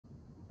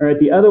All right,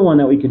 the other one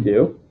that we could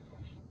do,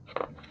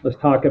 let's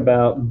talk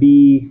about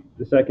b.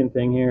 The second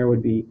thing here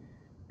would be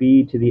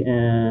b to the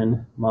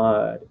n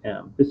mod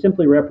m. This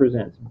simply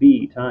represents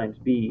b times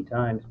b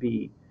times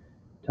b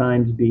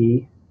times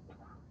b.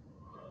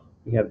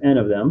 We have n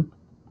of them.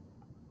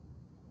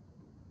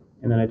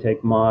 And then I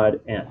take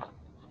mod n.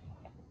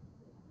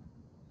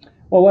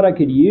 Well, what I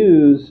could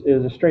use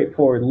is a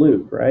straightforward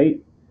loop, right?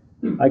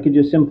 I could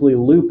just simply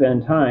loop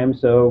n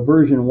times. So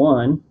version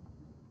 1,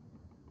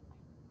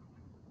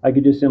 I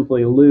could just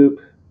simply loop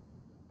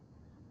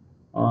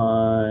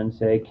on,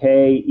 say,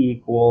 k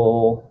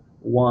equal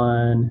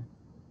 1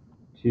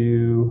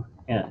 to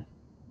n.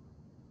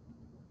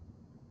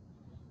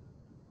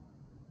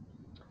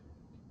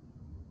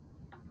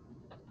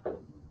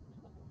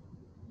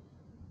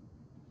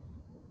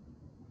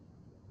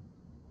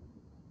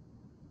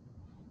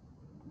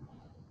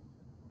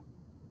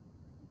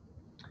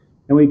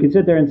 And we could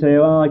sit there and say,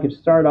 well, I could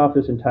start off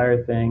this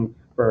entire thing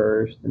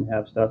first and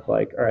have stuff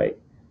like, all right,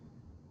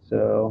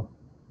 so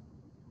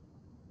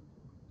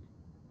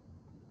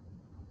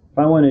if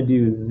I want to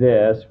do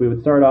this, we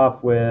would start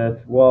off with,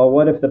 well,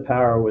 what if the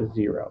power was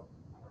 0?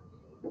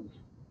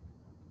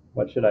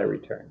 What should I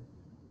return?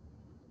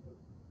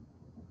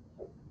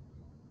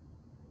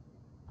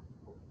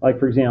 Like,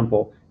 for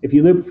example, if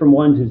you loop from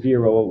 1 to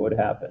 0, what would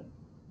happen?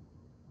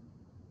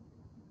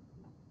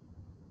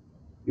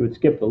 You would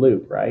skip the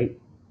loop, right?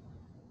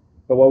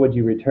 But what would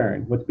you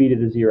return? What's b to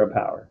the 0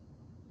 power?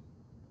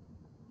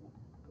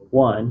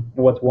 1.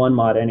 And what's 1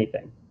 mod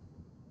anything?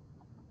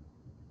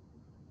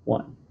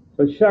 1.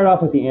 So let's start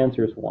off with the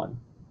answer is 1.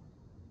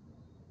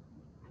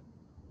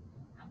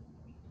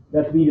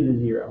 That's b to the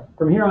 0.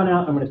 From here on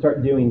out, I'm going to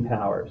start doing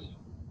powers.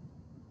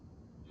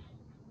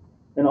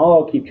 And all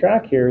I'll keep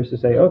track here is to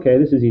say, okay,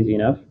 this is easy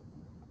enough.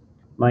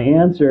 My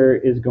answer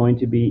is going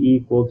to be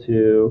equal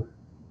to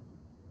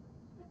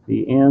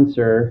the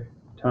answer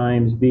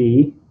times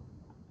b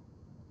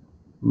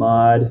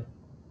mod,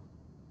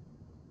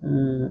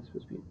 that's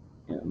supposed to be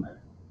m,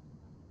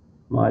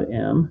 mod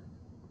m,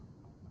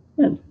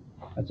 and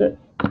that's it.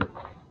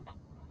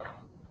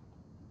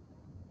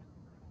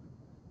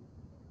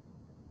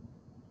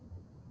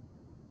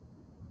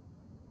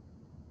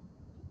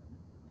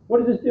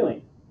 What is this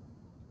doing?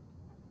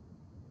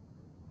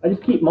 I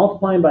just keep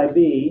multiplying by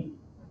b,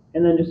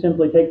 and then just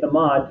simply take the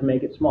mod to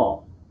make it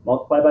small.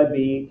 Multiply by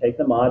b, take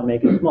the mod,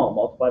 make it small.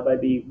 Multiply by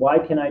b. Why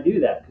can I do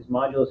that? Because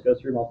modulus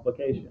goes through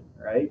multiplication,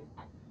 right?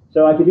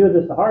 So I could do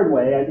this the hard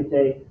way. I could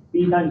say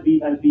b times b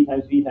times b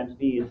times b times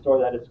b and store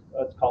that as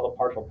what's called a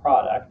partial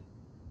product.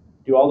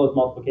 Do all those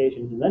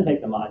multiplications and then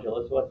take the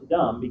modulus. Well, that's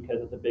dumb because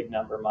it's a big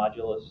number.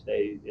 Modulus,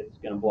 it's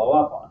going to blow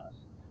up on us.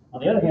 On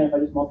the other hand, if I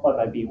just multiply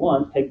by b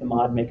once, take the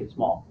mod, make it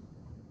small.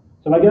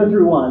 So if I go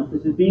through once,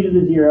 this is b to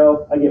the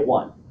 0, I get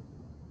 1.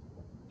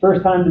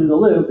 First time to the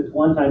loop, it's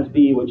 1 times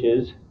b, which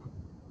is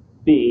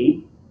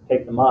b.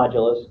 Take the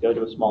modulus, go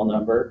to a small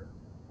number.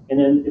 And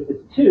then if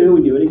it's 2,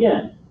 we do it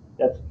again.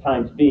 That's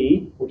times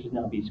b, which is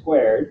now b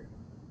squared.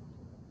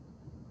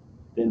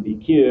 Then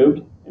b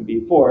cubed, and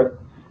b fourth.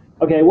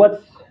 Okay,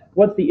 what's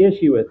the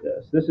issue with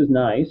this? This is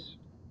nice.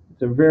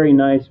 It's a very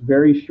nice,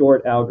 very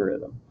short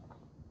algorithm.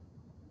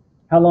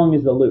 How long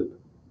is the loop?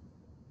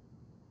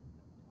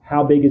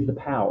 How big is the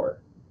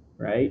power,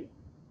 right?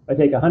 If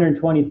I take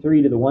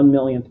 123 to the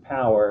 1,000,000th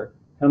power,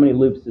 how many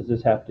loops does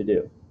this have to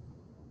do?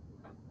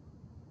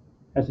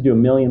 It has to do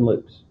 1,000,000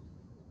 loops.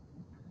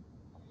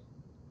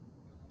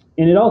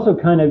 And it also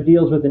kind of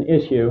deals with an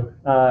issue.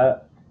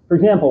 For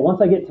example,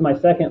 once I get to my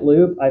second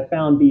loop, I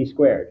found b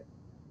squared.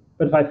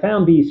 But if I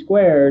found b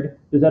squared,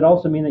 does that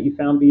also mean that you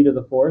found b to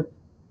the 4th?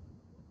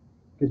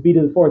 Because b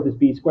to the 4th is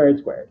b squared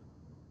squared.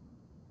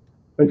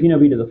 But if you know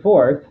b to the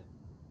 4th,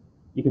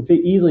 you can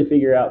easily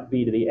figure out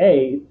b to the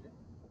 8th.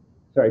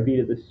 Sorry, b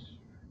to the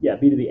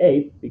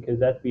 8th, because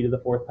that's b to the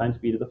 4th times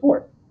b to the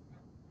 4th.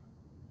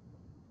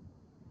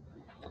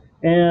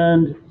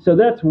 And so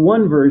that's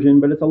one version,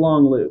 but it's a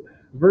long loop.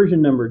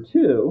 Version number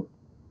 2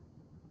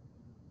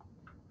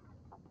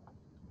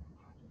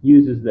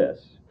 uses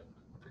this.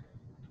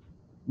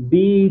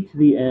 B to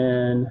the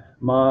n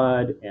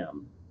mod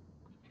m.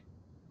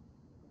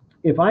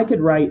 If I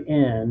could write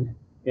n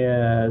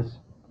as,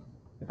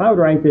 if I would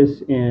write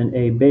this in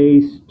a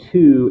base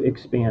 2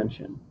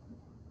 expansion,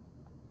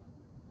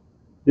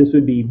 this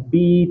would be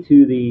b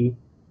to the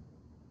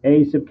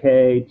a sub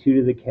k, 2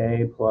 to the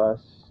k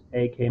plus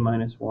ak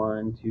minus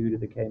 1, 2 to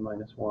the k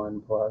minus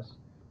 1 plus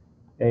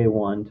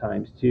a1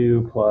 times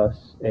 2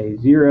 plus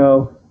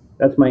a0.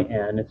 That's my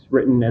n. It's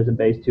written as a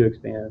base 2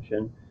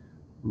 expansion,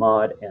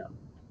 mod m.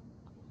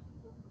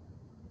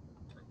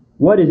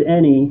 What is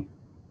any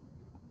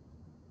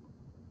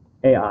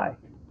AI?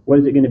 What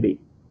is it going to be?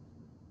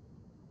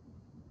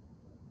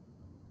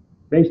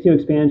 Base 2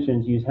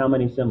 expansions use how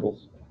many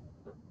symbols?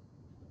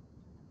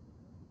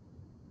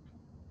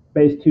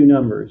 Base 2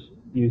 numbers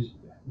use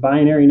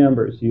binary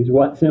numbers. Use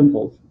what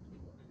symbols?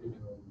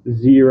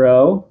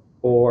 0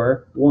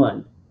 or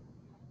 1.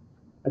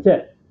 That's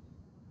it.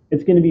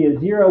 It's going to be a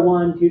 0,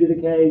 1, 2 to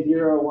the k,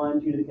 0,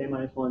 1, 2 to the k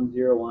minus 1,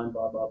 0, 1,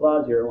 blah, blah,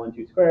 blah, 0, 1,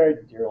 2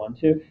 squared, 0, 1,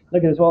 2.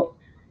 Look at this. Well,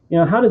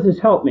 how does this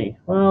help me?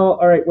 Well,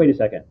 all right, wait a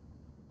second.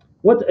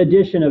 What's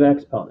addition of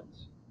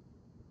exponents?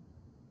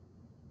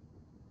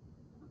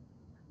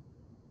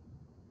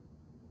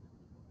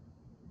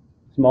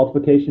 It's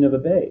multiplication of a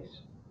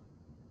base.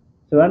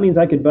 So that means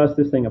I could bust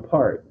this thing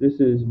apart. This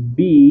is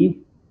b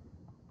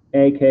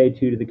ak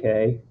 2 to the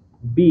k,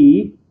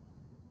 b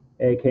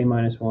ak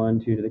minus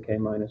 1, 2 to the k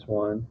minus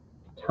 1,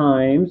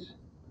 times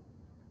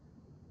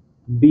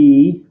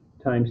b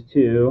times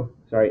 2,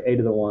 sorry, a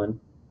to the 1,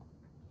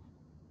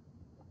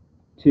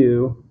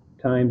 2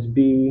 times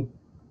b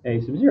a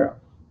sub 0.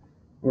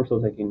 We're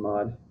still taking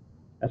mod.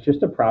 That's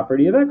just a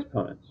property of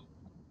exponents.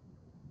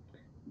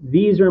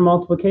 These are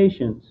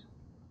multiplications.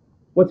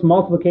 What's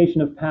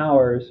multiplication of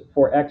powers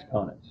for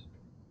exponents?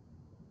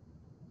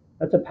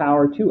 That's a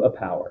power to a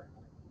power.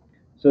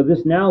 So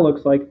this now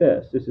looks like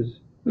this. This is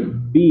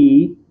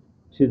b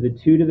to the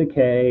 2 to the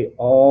k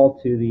all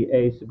to the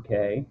a sub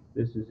k.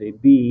 This is a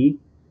b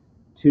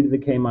 2 to the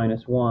k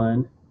minus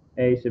 1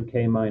 a sub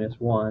k minus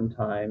 1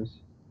 times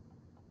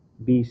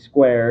b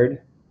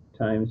squared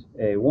times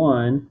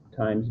a1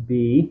 times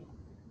b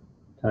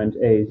times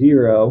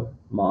a0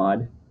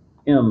 mod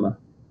m.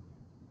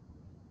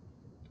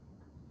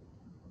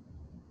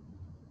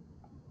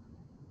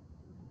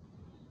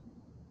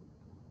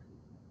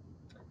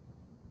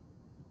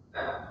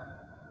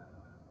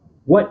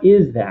 What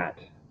is that?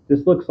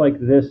 This looks like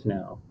this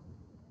now.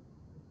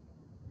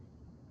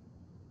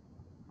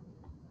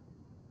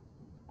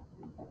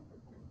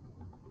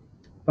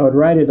 I would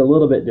write it a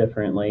little bit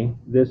differently.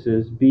 This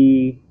is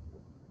b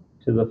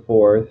to the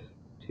 4th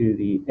to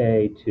the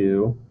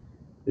a2.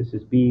 This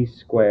is b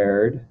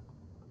squared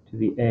to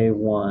the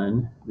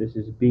a1. This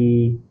is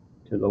b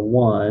to the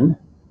 1,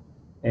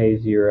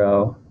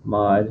 a0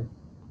 mod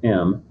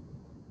m.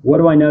 What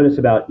do I notice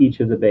about each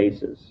of the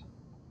bases?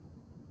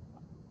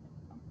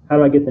 How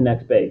do I get the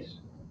next base?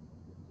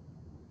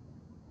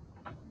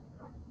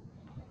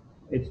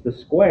 It's the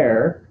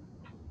square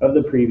of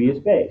the previous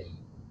base.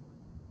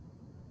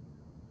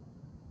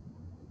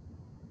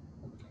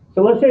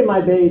 So let's say my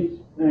base,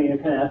 you're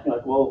kind of asking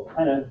like, well,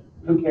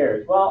 who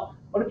cares? Well,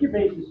 what if your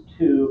base is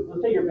 2?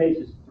 Let's say your base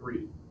is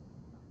 3,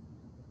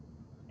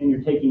 and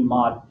you're taking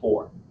mod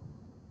 4.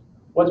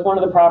 What's one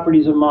of the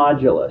properties of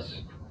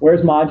modulus?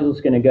 Where's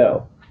modulus going to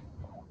go?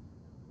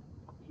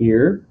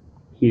 Here,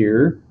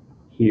 here,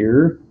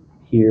 here,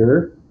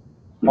 here.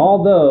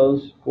 All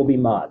those will be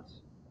mods.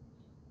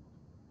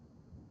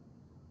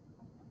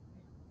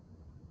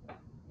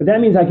 But that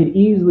means I could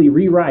easily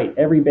rewrite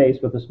every base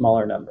with a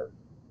smaller number.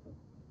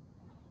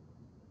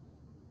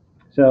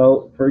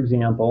 So, for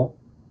example,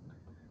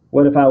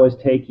 what if I was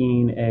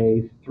taking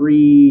a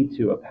 3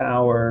 to a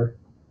power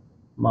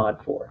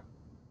mod 4?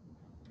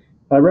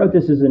 If I wrote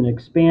this as an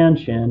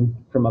expansion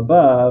from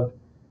above,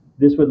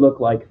 this would look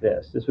like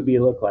this. This would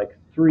look like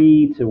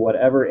 3 to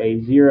whatever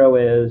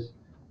a0 is,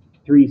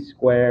 3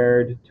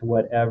 squared to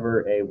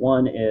whatever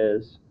a1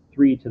 is,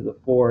 3 to the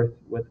 4th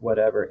with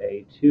whatever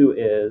a2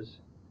 is,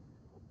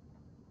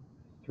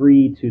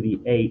 3 to the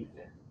 8th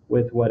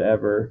with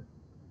whatever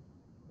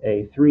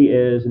a3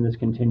 is, and this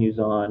continues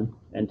on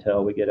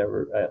until we get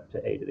over up to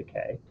a to the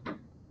k. And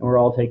we're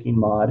all taking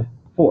mod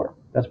 4.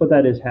 That's what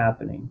that is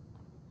happening.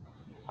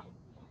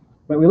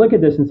 But we look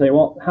at this and say,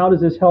 well, how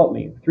does this help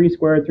me? 3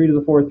 squared, 3 to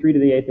the 4th, 3 to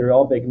the 8th, they're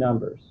all big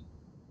numbers.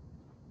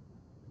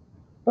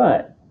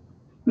 But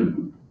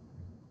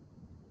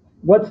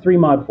what's 3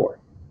 mod 4?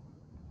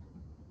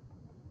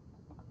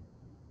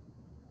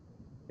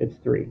 It's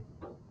 3.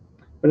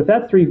 But if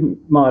that's 3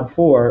 mod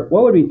 4,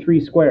 what would be 3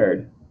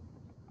 squared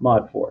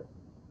mod 4?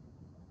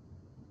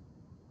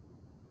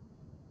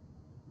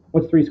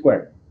 What's 3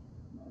 squared?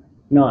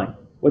 9.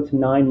 What's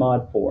 9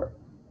 mod 4?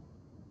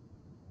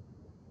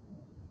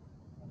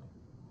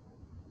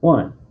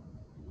 1.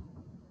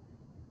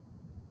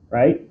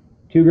 Right?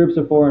 2 groups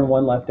of 4 and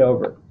 1 left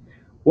over.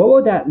 What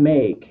would that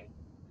make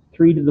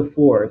 3 to the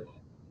 4th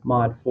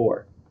mod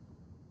 4?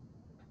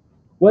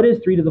 What is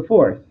 3 to the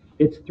 4th?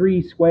 It's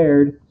 3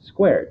 squared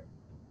squared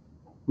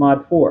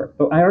mod 4.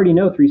 But I already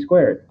know 3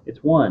 squared. It's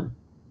 1.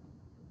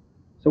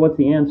 So what's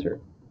the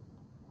answer?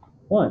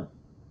 1.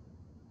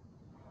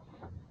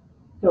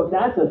 So if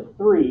that's a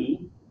 3,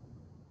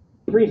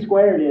 3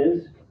 squared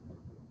is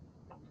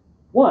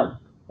 1.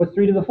 What's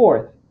 3 to the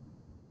 4th?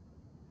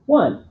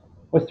 1.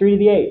 What's 3 to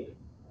the 8th?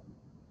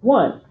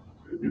 1.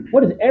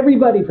 What is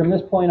everybody from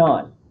this point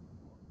on?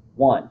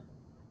 1.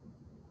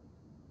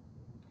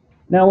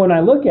 Now when I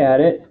look at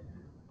it,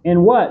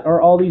 and what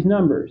are all these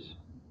numbers?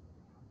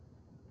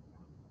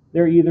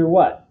 They're either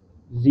what?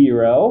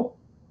 0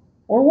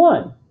 or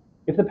 1.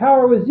 If the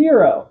power was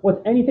 0,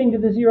 what's anything to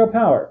the 0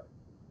 power?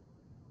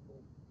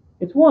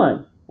 It's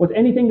 1. What's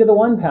anything to the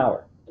 1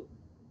 power?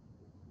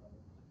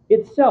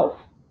 Itself.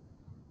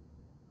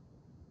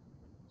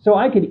 So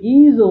I could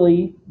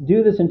easily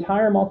do this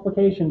entire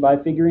multiplication by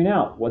figuring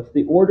out what's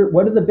the order,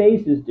 what do the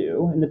bases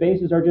do? And the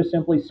bases are just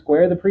simply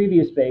square the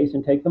previous base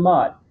and take the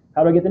mod.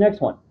 How do I get the next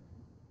one?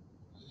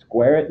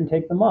 square it and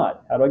take the mod.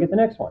 How do I get the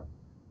next one?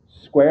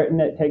 Square it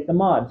and take the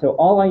mod. So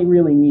all I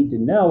really need to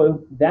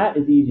know, that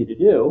is easy to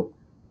do.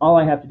 All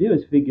I have to do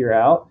is figure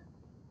out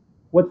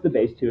what's the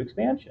base 2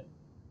 expansion.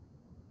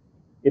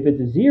 If it's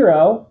a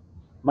 0,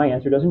 my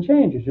answer doesn't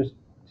change. It's just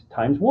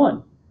times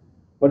 1.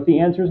 What if the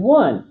answer is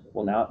 1?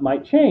 Well, now it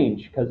might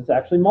change because it's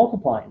actually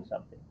multiplying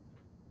something.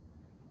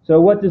 So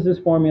what does this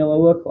formula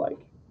look like?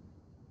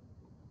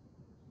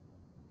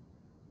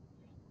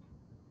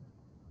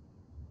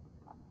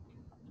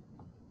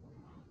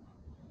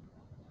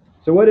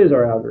 So what is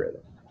our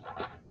algorithm?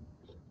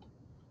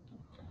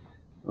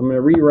 I'm going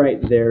to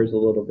rewrite theirs a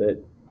little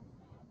bit.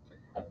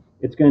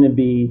 It's going to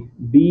be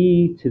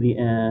b to the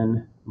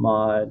n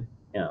mod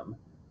m.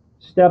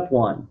 Step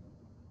 1,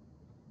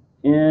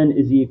 n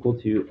is equal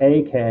to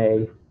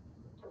ak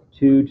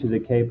 2 to the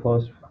k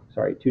plus,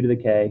 2 to the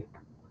k.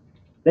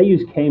 They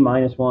use k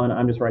minus 1.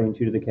 I'm just writing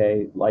 2 to the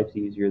k. Life's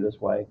easier this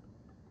way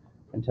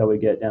until we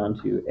get down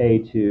to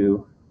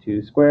a2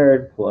 2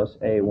 squared plus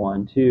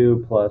a1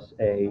 2 plus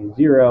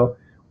a0,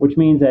 which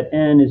means that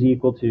n is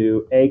equal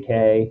to ak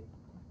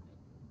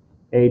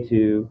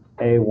a2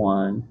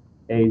 a1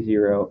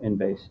 a0 in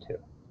base 2.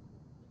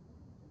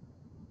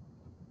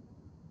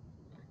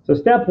 So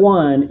step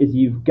 1 is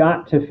you've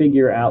got to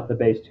figure out the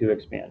base 2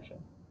 expansion.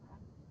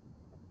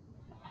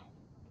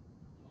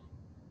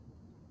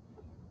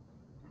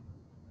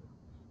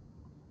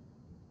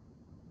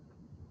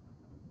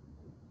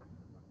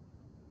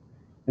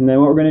 And then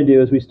what we're going to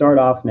do is we start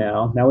off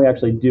now. Now we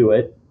actually do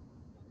it.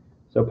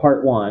 So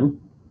part 1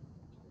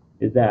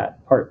 is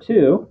that. Part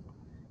 2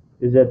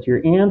 is that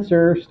your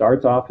answer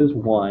starts off as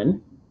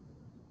 1.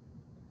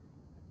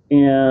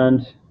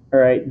 And, all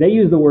right, they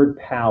use the word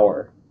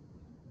power.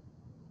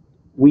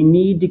 We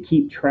need to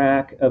keep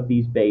track of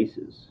these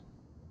bases.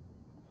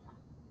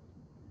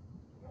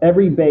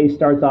 Every base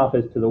starts off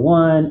as to the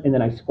 1, and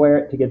then I square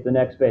it to get the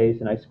next base,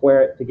 and I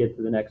square it to get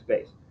to the next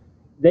base.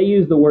 They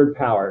use the word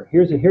power.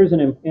 Here's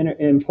an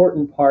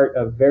important part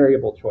of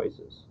variable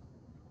choices.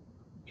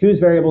 Choose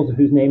variables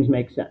whose names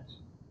make sense.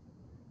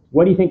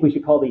 What do you think we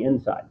should call the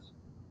insides?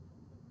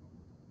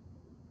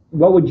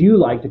 What would you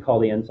like to call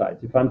the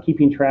insides? If I'm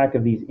keeping track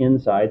of these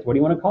insides, what do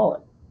you want to call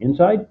it?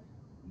 Inside?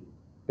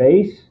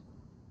 Base?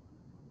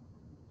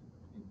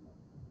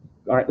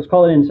 All right, let's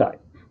call it inside.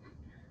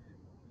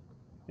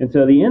 And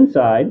so the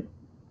inside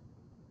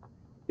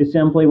is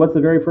simply, what's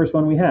the very first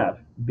one we have?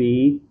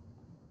 B.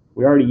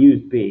 We already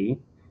used B.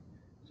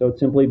 So it's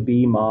simply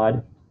B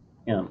mod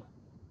M.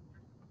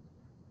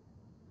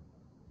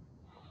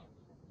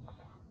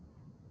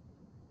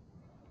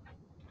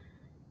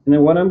 And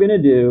then what I'm going to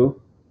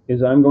do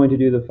is I'm going to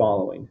do the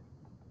following.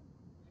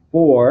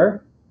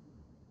 For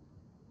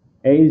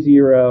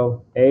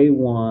A0,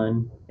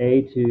 A1,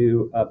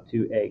 A2, up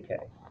to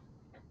AK.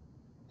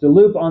 It's a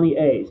loop on the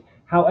A's.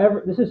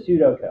 However, this is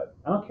pseudocode.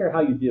 I don't care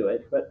how you do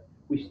it, but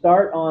we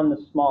start on the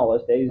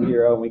smallest,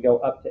 A0, and we go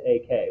up to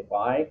AK.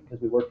 Why?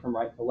 Because we work from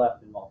right to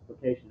left in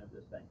multiplication of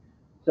this thing.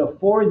 So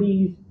for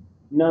these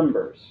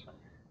numbers,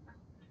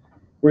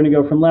 we're going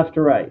to go from left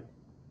to right.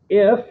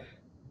 If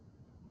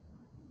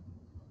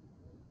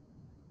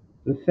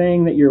the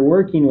thing that you're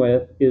working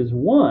with is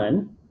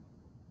 1,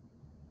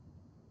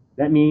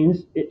 that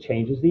means it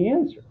changes the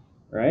answer,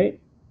 right?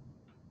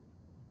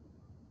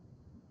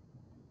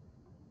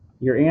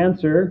 Your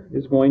answer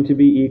is going to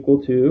be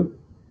equal to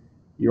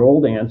your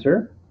old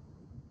answer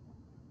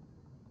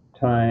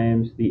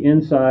times the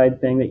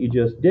inside thing that you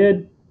just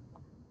did,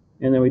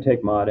 and then we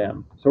take mod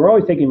m. So we're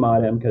always taking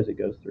mod m because it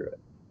goes through it.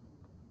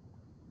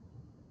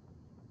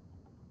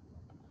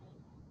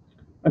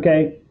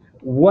 Okay,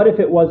 what if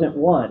it wasn't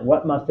 1?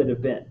 What must it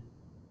have been?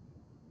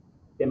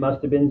 It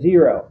must have been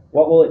 0.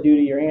 What will it do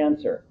to your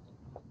answer?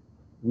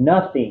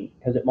 Nothing,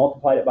 because it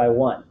multiplied it by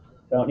 1.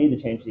 So I don't need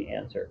to change the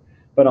answer.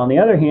 But on the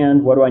other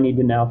hand, what do I need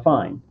to now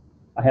find?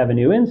 I have a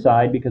new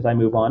inside because I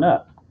move on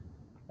up.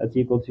 That's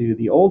equal to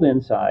the old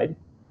inside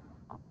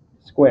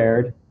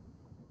squared,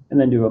 and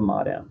then do a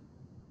mod m.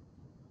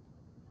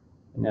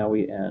 And now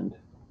we end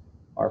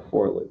our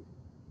for loop.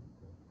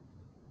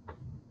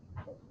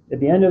 At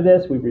the end of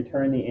this, we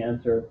return the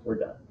answer. We're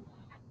done.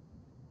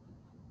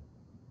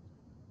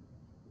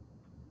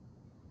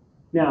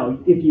 Now,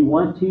 if you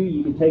want to,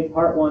 you can take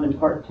part 1 and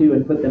part 2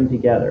 and put them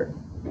together,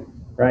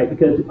 right?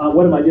 Because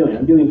what am I doing?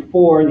 I'm doing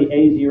for the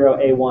A0,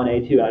 A1,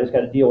 A2. I just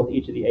got to deal with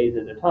each of the A's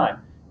at a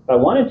time. If I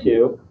wanted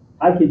to,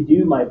 I could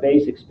do my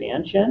base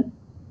expansion,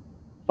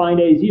 find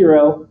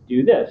A0,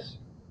 do this.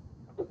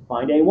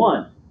 Find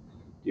A1,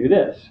 do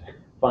this.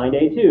 Find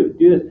A2,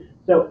 do this.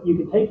 So you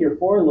can take your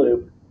for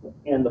loop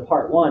and the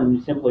part 1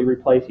 and simply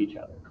replace each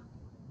other.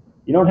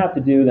 You don't have to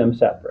do them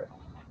separate.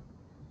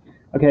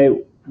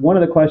 Okay, one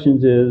of the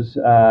questions is,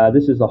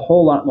 this is a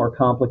whole lot more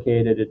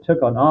complicated. It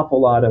took an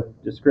awful lot of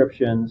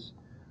descriptions.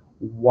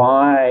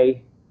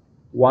 Why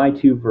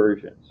 2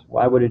 versions?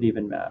 Why would it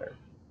even matter?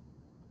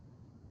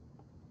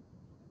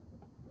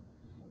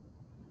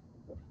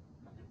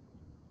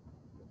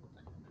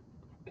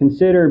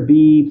 Consider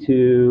B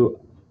to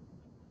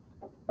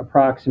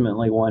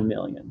approximately 1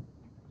 million.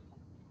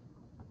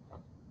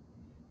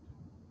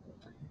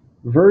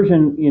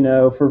 version,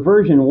 for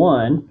version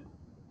 1,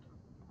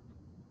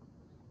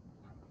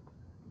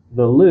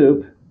 the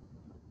loop,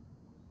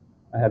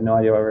 I have no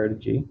idea why I wrote a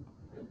G,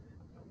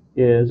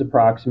 is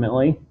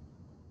approximately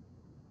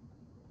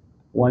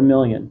 1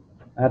 million.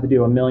 I have to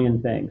do a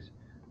million things.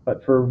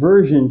 But for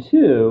version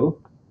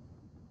 2,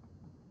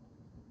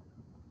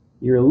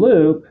 your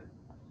loop,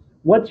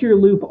 what's your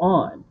loop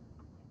on?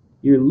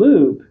 Your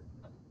loop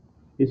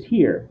is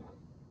here.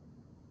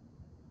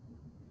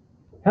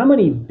 How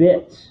many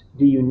bits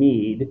do you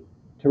need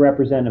to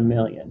represent a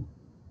million?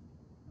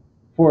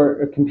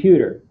 For a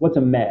computer, what's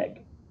a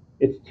meg?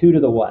 It's 2 to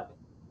the what?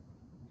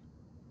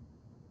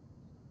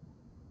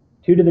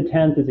 2 to the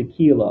 10th is a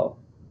kilo.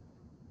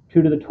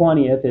 2 to the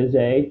 20th is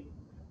a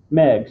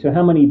meg. So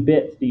how many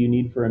bits do you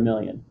need for a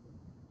million?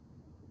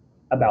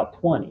 About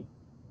 20.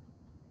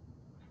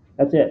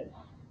 That's it.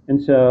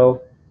 And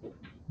so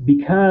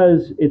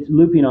because it's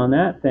looping on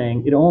that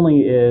thing,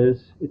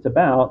 it's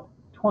about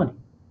 20.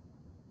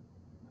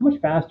 How much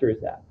faster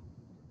is that?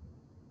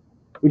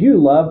 Would you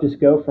love to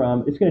go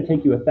from, it's going to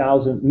take you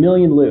 1,000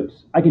 million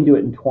loops. I can do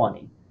it in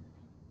 20.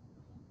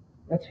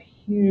 That's a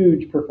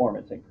huge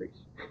performance increase.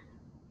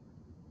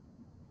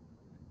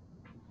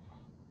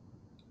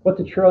 What's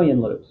a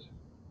trillion loops?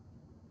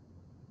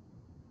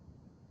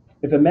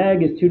 If a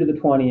meg is 2 to the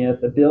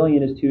 20th, a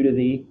billion is 2 to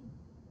the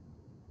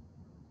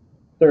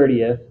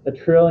 30th, a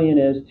trillion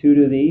is 2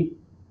 to the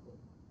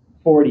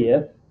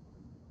 40th.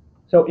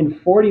 So in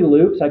 40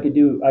 loops, I could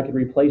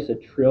replace a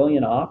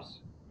trillion ops.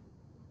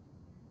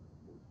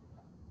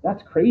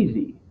 That's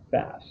crazy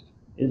fast,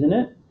 isn't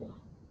it?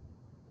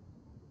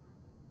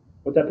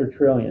 What's after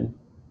trillion?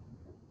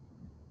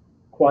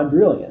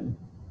 Quadrillion.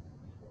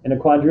 And a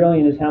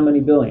quadrillion is how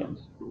many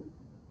billions?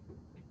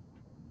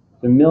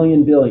 It's a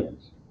million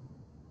billions.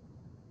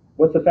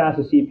 What's the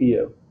fastest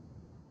CPU?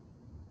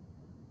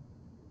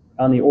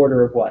 On the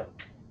order of what?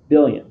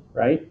 Billion,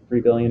 right? 3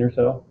 billion or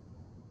so.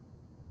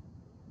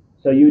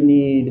 So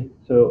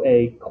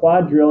a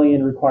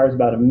quadrillion requires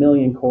about 1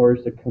 million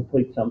cores to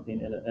complete something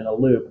in a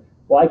loop.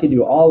 Well, I could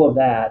do all of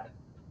that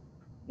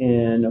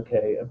in,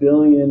 a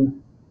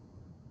billion.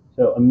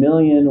 So a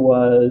million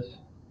was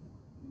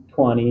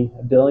 20,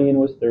 a billion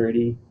was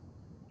 30,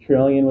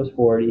 trillion was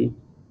 40,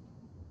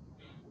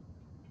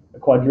 a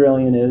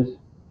quadrillion is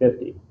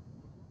 50.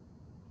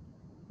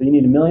 So you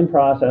need 1 million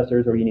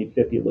processors or you need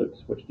 50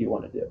 loops. Which do you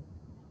want to do?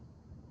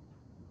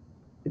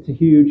 It's a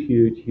huge,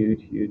 huge,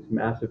 huge, huge,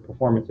 massive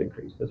performance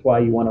increase. That's why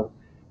you want to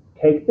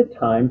take the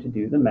time to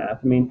do the math.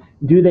 I mean,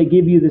 do they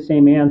give you the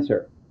same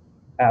answer?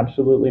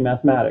 Absolutely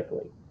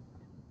mathematically.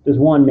 Does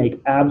one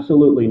make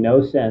absolutely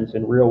no sense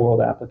in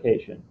real-world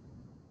application?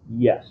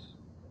 Yes.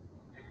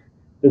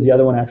 Does the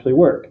other one actually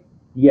work?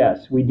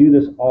 Yes. We do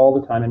this all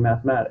the time in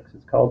mathematics.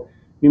 It's called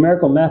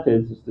numerical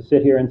methods. Is to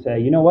sit here and say,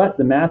 you know what?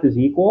 The math is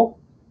equal.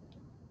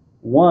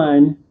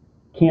 One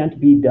can't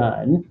be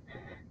done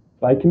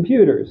by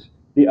computers.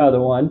 The other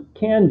one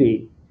can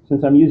be.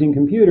 Since I'm using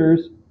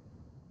computers,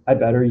 I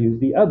better use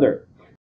the other.